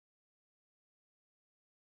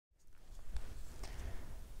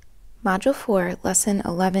Module 4, Lesson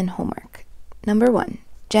 11 homework. Number 1.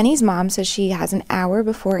 Jenny's mom says she has an hour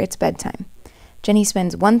before it's bedtime. Jenny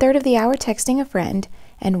spends 1/3 of the hour texting a friend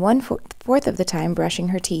and 1/4 of the time brushing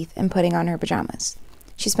her teeth and putting on her pajamas.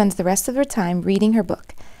 She spends the rest of her time reading her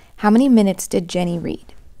book. How many minutes did Jenny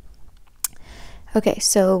read? Okay,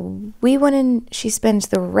 so she spends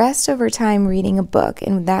the rest of her time reading a book,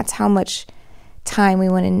 and that's how much time we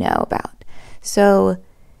want to know about. So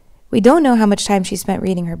we don't know how much time she spent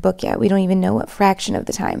reading her book yet. We don't even know what fraction of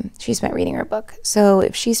the time she spent reading her book. So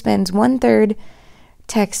if she spends 1/3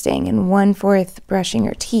 texting and 1/4 brushing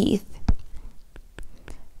her teeth,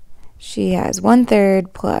 she has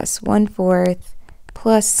 1/3 plus 1/4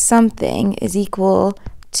 plus something is equal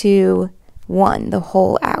to 1, the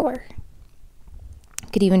whole hour. You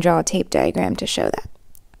could even draw a tape diagram to show that.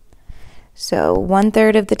 So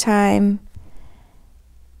 1/3 of the time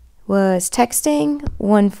was texting,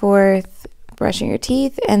 1/4 brushing your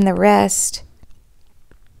teeth, and the rest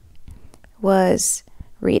was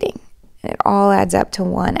reading. And it all adds up to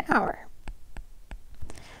 1 hour.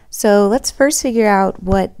 So let's first figure out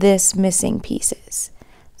what this missing piece is.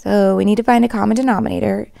 So we need to find a common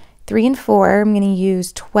denominator. 3 and 4, I'm going to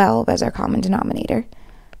use 12 as our common denominator.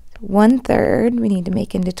 1/3 we need to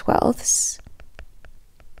make into 12ths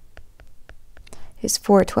is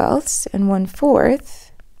 4/12, and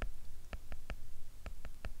 1/4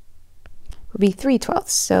 would be 3/12.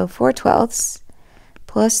 So 4/12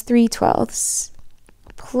 plus 3/12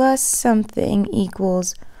 plus something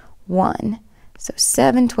equals 1. So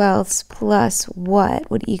 7/12 plus what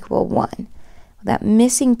would equal 1? That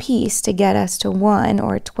missing piece to get us to 1,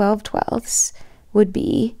 or 12/12, would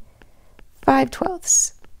be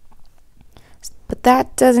 5/12. But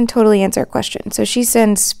that doesn't totally answer our question. So she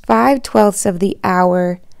spends 5/12 of the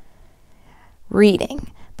hour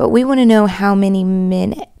reading, but we want to know how many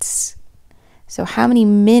minutes. So how many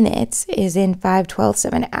minutes is in 5/12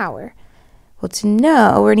 of an hour? Well, to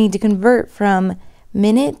know, we need to convert from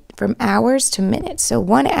hours to minutes. So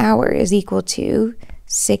 1 hour is equal to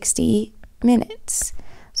 60 minutes.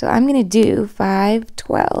 So I'm going to do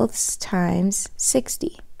 5/12 times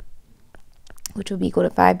 60, which will be equal to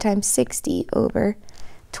 5 times 60 over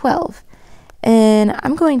 12. And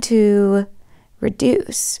I'm going to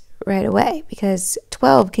reduce right away because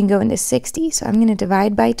 12 can go into 60. So I'm going to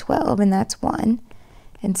divide by 12, and that's 1.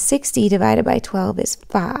 And 60 divided by 12 is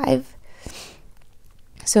 5.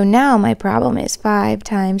 So now my problem is 5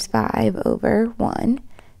 times 5 over 1,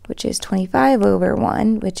 which is 25 over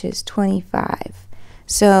 1, which is 25.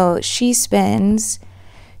 So she spends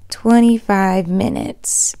 25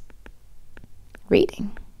 minutes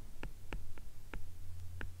reading.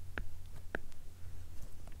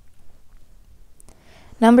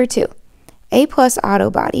 Number 2, A+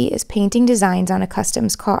 Auto Body is painting designs on a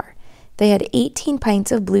customs car. They had 18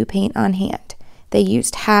 pints of blue paint on hand. They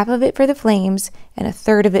used half of it for the flames and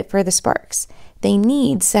 1/3 of it for the sparks. They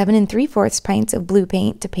need 7 3/4 pints of blue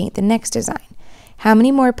paint to paint the next design. How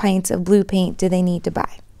many more pints of blue paint do they need to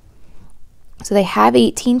buy? So they have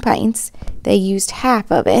 18 pints. They used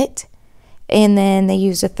half of it, and then they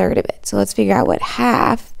used 1/3 of it. So let's figure out what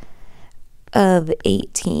half of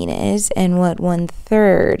 18 is and what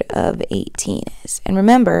 1/3 of 18 is. And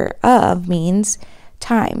remember, of means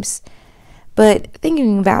times. But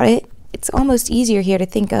thinking about it, it's almost easier here to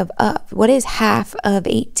think of. What is half of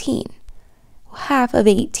 18? Well, half of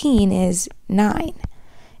 18 is 9.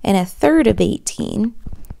 And 1/3 of 18,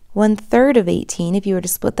 1/3 of 18, if you were to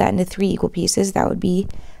split that into 3 equal pieces, that would be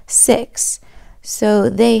 6. So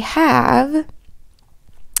they have,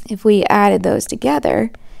 if we added those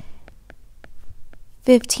together,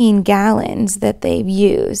 15 gallons that they've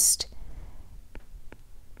used,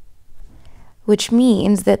 which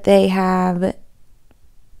means that they have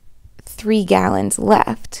 3 gallons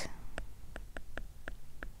left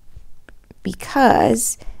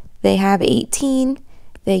because they have 18,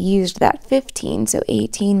 they used that 15, so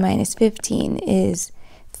 18 minus 15 is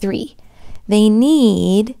 3. They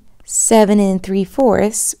need 7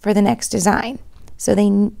 3/4 for the next design. So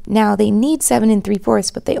now they need 7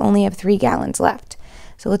 3/4, but they only have 3 gallons left.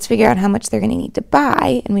 So let's figure out how much they're going to need to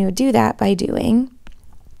buy, and we would do that by doing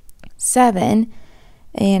 7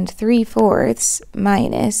 3/4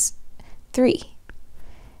 minus 3.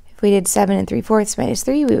 If we did 7 3/4 minus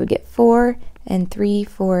 3, we would get 4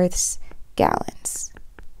 3/4 gallons.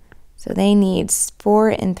 So they need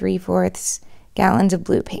 4 3/4 gallons of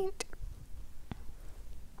blue paint.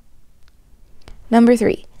 Number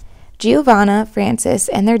 3, Giovanna, Francis,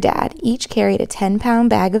 and their dad each carried a 10-pound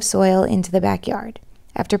bag of soil into the backyard.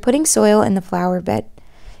 After putting soil in the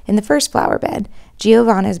first flower bed,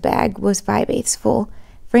 Giovanna's bag was 5/8 full.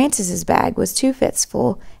 Francis's bag was 2/5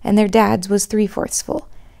 full, and their dad's was 3/4 full.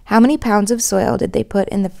 How many pounds of soil did they put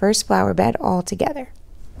in the first flower bed all together?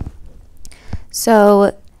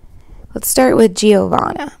 So let's start with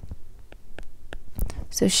Giovanna.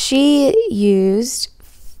 So she used,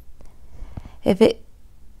 at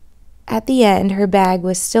the end her bag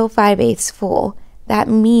was still 5/8 full, that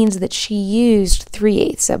means that she used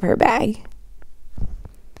 3/8 of her bag.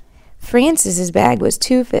 Francis's bag was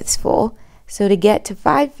 2/5 full, so to get to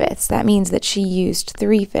 5/5, that means that she used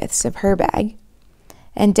 3/5 of her bag.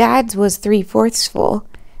 And Dad's was 3/4 full,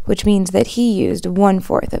 which means that he used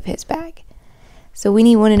 1/4 of his bag. So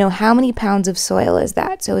we want to know how many pounds of soil is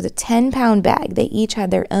that. So it's a 10-pound bag. They each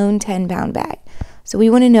had their own 10-pound bag. So we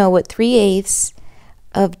want to know what 3/8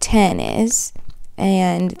 of 10 is,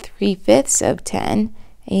 and 3/5 of 10,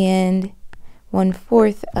 and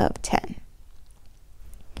 1/4 of 10,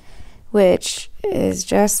 which is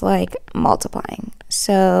just like multiplying.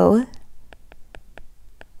 So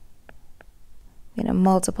I'm going to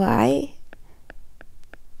multiply.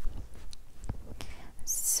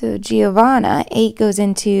 So Giovanna, 8 goes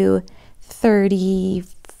into 30,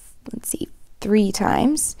 3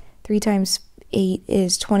 times. 3 times 8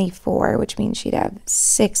 is 24, which means she'd have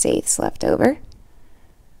 6/8 left over.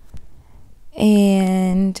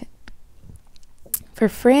 And for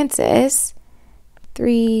Francis,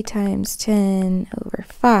 3 times 10 over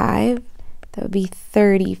 5, that would be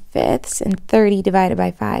 30/5, and 30 divided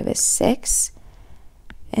by 5 is 6.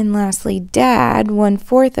 And lastly, Dad,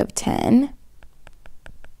 1/4 of 10.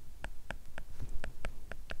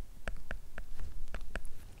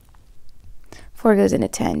 Four goes into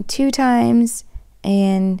 10 2 times,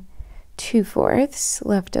 and 2/4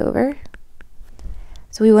 left over.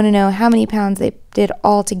 So we want to know how many pounds they did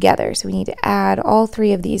all together. So we need to add all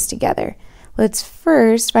 3 of these together. Let's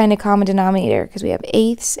first find a common denominator because we have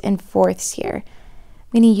eighths and fourths here.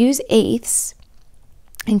 I'm going to use eighths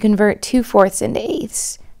and convert 2/4 into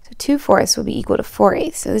eighths. So 2/4 will be equal to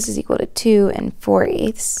 4/8. So this is equal to 2 and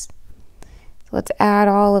 4/8. So let's add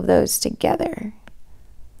all of those together.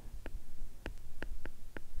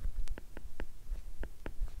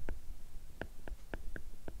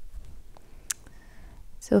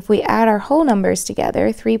 So if we add our whole numbers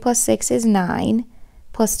together, 3 plus 6 is 9,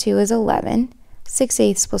 plus 2 is 11.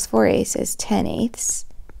 6/8 plus 4/8 is 10/8,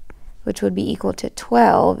 which would be equal to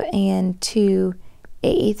 12 and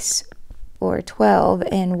 2/8, or 12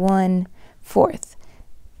 and 1/4.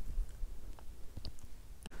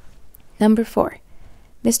 Number 4.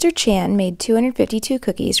 Mr. Chan made 252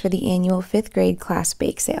 cookies for the annual 5th grade class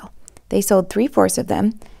bake sale. They sold 3/4 of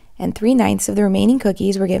them, and 3/9 of the remaining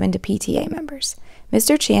cookies were given to PTA members.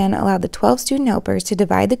 Mr. Chan allowed the 12 student helpers to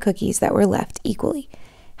divide the cookies that were left equally.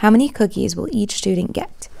 How many cookies will each student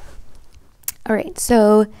get? All right,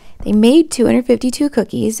 so they made 252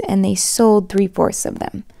 cookies and they sold 3/4 of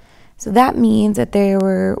them. So that means that there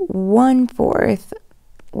were 1/4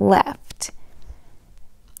 left.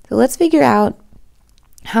 So let's figure out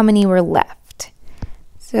how many were left.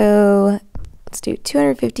 So let's do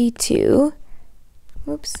 252.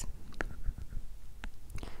 Whoops.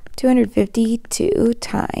 252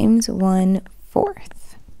 times 1/4.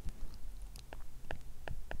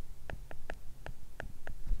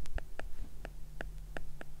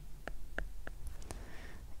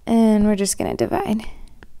 And we're just going to divide.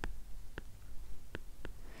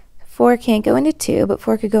 4 can't go into 2, but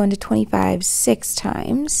 4 could go into 25 6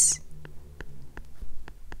 times.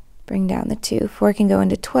 Bring down the 2. 4 can go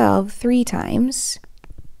into 12 3 times.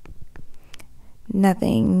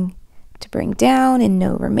 Nothing to bring down and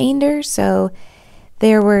no remainder, so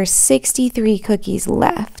there were 63 cookies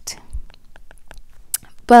left,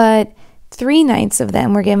 but 3/9 of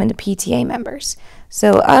them were given to PTA members.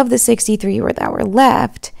 So of the 63 that were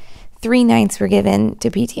left, 3/9 were given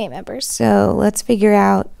to PTA members. So let's figure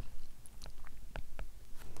out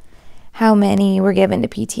how many were given to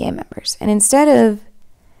PTA members. And instead of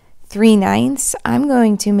 3/9, I'm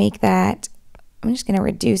going to make that, I'm just going to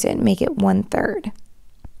reduce it and make it 1/3.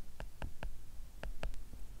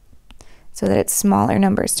 So that it's smaller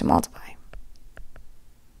numbers to multiply.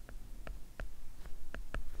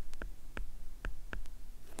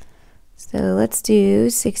 So let's do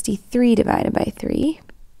 63 divided by 3.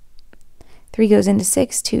 3 goes into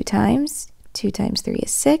 6 2 times. 2 times 3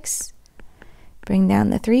 is 6. Bring down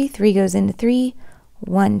the 3. 3 goes into 3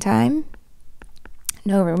 1 time.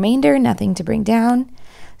 No remainder, nothing to bring down.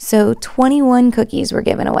 So 21 cookies were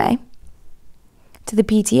given away to the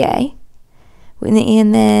PTA.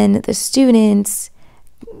 And then the students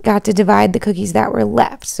got to divide the cookies that were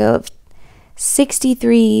left. So if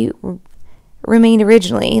 63 remained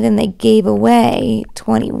originally, then they gave away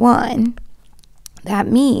 21. That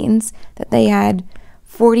means that they had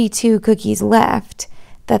 42 cookies left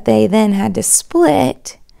that they then had to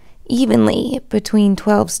split evenly between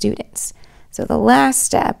 12 students. So the last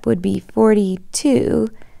step would be 42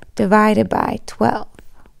 divided by 12.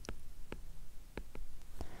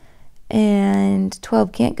 And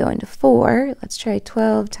 12 can't go into 4. Let's try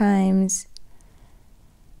 12 times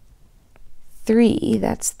 3.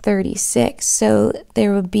 That's 36. So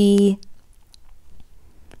there would be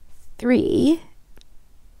 3,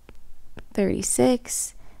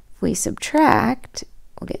 36. If we subtract,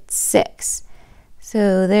 we'll get 6.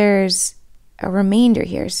 So there's a remainder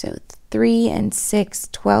here. So 3 and 6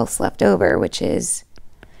 twelfths left over, which is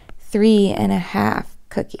 3.5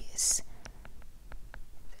 cookies.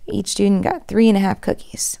 Each student got 3.5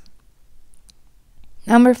 cookies.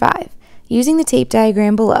 Number 5. Using the tape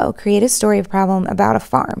diagram below, create a story of problem about a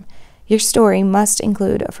farm. Your story must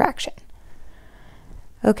include a fraction.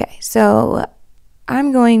 Okay, so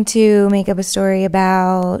I'm going to make up a story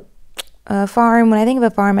about a farm. When I think of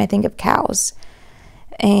a farm, I think of cows.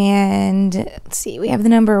 And let's see, we have the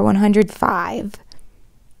number 105.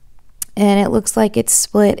 And it looks like it's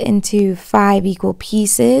split into 5 equal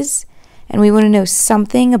pieces. And we want to know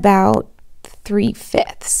something about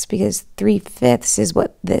 3/5 because 3/5 is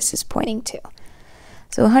what this is pointing to.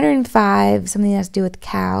 So 105, something that has to do with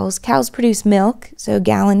cows. Cows produce milk, so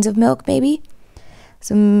gallons of milk maybe.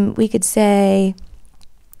 So we could say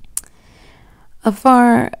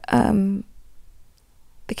the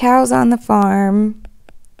cows on the farm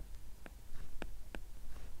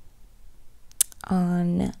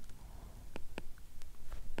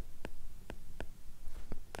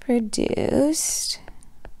produced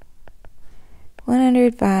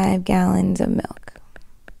 105 gallons of milk.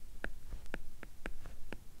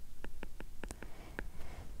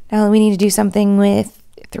 Now we need to do something with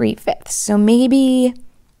 3/5. So maybe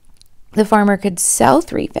the farmer could sell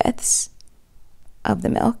 3/5 of the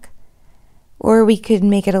milk, or we could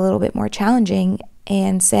make it a little bit more challenging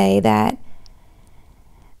and say that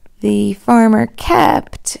the farmer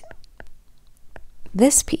kept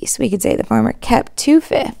this piece. We could say the farmer kept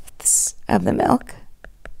 2/5 of the milk.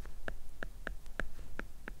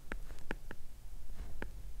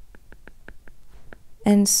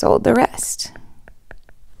 And sold the rest.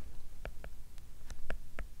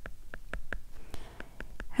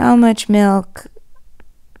 How much milk?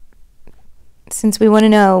 Since we want to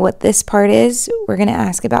know what this part is, we're going to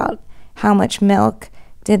ask about how much milk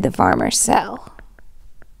did the farmer sell.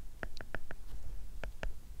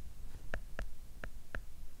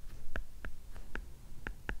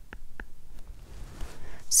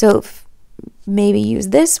 So maybe use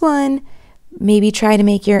this one. Maybe try to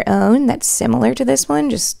make your own that's similar to this one.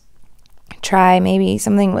 Just try maybe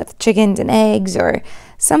something with chickens and eggs or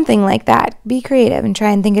something like that. Be creative and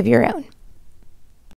try and think of your own.